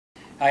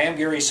Hi, I'm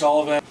Gary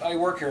Sullivan. I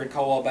work here at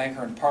Coldwell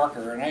Banker in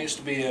Parker, and I used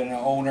to be an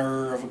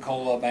owner of a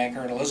Coldwell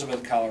Banker in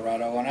Elizabeth,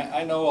 Colorado, and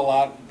I know a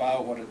lot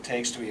about what it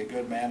takes to be a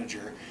good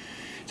manager.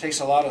 It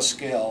takes a lot of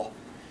skill,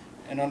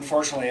 and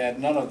unfortunately I had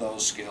none of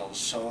those skills,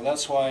 so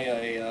that's why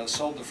I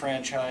sold the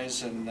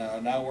franchise and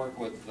now work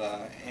with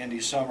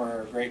Andy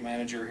Summer, a great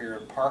manager here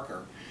at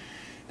Parker.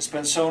 It's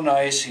been so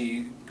nice.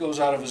 He goes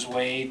out of his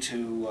way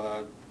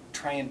to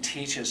try and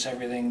teach us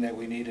everything that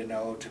we need to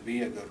know to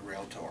be a good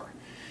realtor.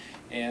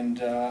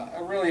 And I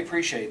really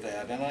appreciate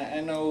that. And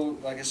I know,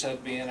 like I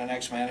said, being an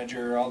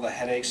ex-manager, all the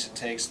headaches it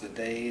takes the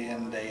day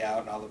in, day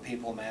out, and all the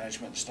people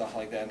management and stuff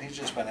like that. And he's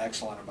just been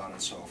excellent about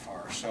it so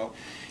far. So,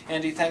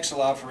 Andy, thanks a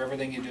lot for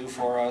everything you do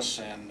for us,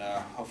 and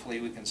hopefully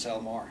we can sell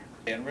more.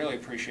 And really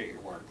appreciate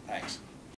your work. Thanks.